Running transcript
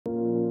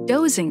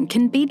Dozing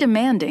can be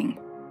demanding,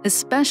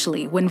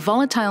 especially when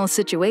volatile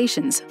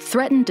situations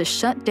threaten to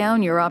shut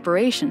down your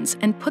operations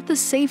and put the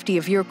safety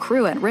of your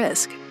crew at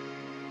risk.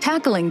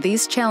 Tackling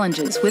these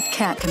challenges with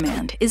CAT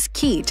Command is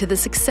key to the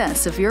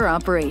success of your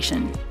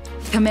operation.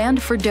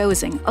 Command for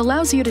dozing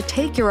allows you to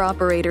take your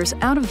operators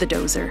out of the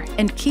dozer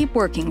and keep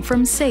working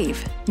from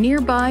safe,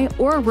 nearby,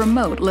 or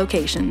remote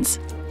locations.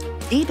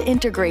 Deep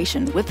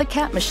integration with the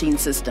CAT machine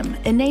system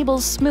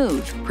enables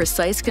smooth,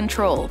 precise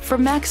control for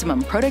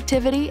maximum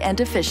productivity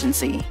and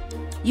efficiency.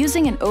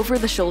 Using an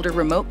over-the-shoulder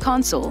remote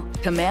console,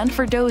 Command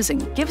for dozing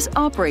gives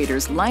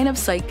operators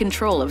line-of-sight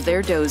control of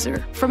their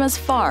dozer from as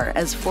far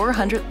as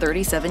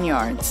 437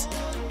 yards.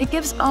 It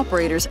gives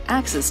operators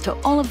access to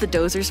all of the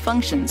dozer's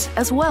functions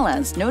as well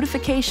as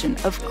notification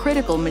of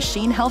critical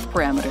machine health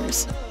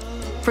parameters.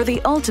 For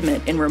the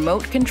ultimate in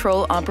remote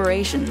control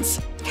operations,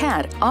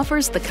 CAT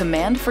offers the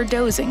Command for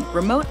Dozing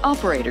Remote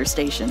Operator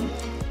Station.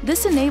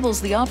 This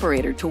enables the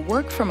operator to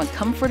work from a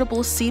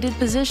comfortable seated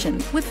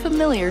position with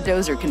familiar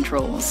dozer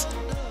controls.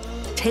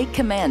 Take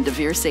command of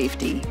your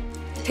safety.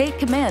 Take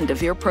command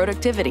of your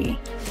productivity.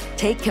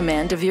 Take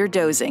command of your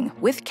dozing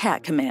with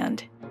CAT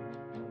Command.